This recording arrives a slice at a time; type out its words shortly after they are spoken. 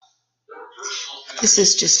This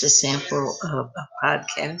is just a sample of a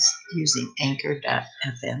podcast using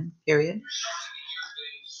anchor.fm, period.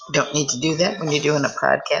 Don't need to do that when you're doing a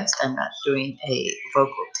podcast. I'm not doing a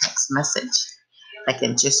vocal text message. I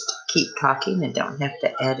can just keep talking and don't have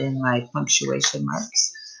to add in my punctuation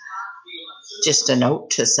marks. Just a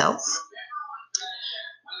note to self.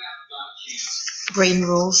 Brain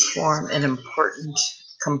rules form an important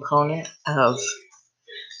component of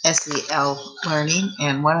SEL learning,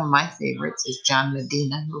 and one of my favorites is John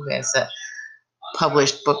Medina, who has a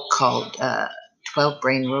published book called 12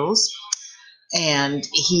 Brain Rules. And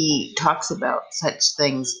he talks about such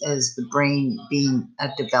things as the brain being a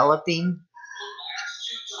developing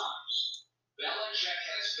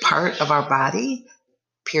part of our body,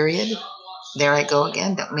 period. There I go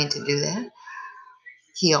again, don't mean to do that.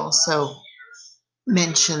 He also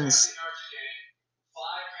mentions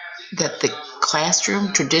that the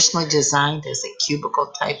classroom, traditionally designed as a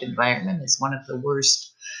cubicle type environment, is one of the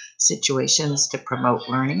worst situations to promote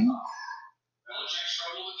learning.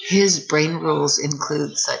 His brain rules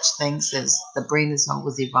include such things as the brain is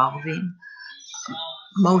always evolving.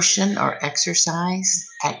 Motion or exercise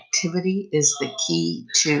activity is the key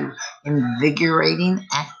to invigorating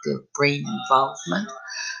active brain involvement.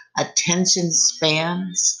 Attention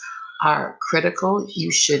spans are critical.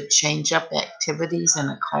 You should change up activities in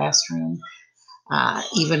a classroom,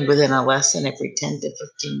 even within a lesson, every 10 to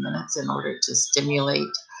 15 minutes in order to stimulate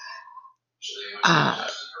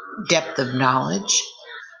depth of knowledge.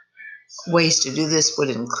 Ways to do this would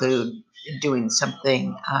include doing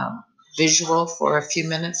something visual for a few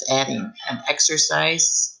minutes, adding an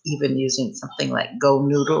exercise, even using something like Go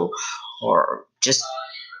Noodle, or just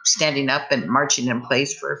standing up and marching in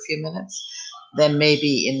place for a few minutes. Then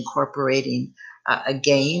maybe incorporating a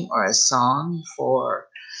game or a song for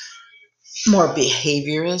more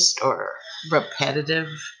behaviorist or repetitive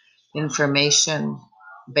information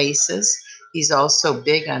basis. He's also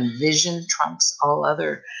big on vision trumps all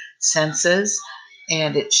other senses,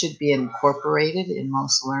 and it should be incorporated in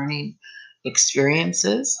most learning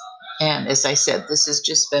experiences. And as I said, this has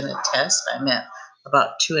just been a test. I'm at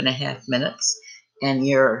about 2.5 minutes, and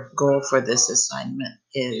your goal for this assignment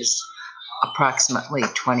is approximately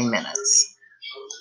 20 minutes.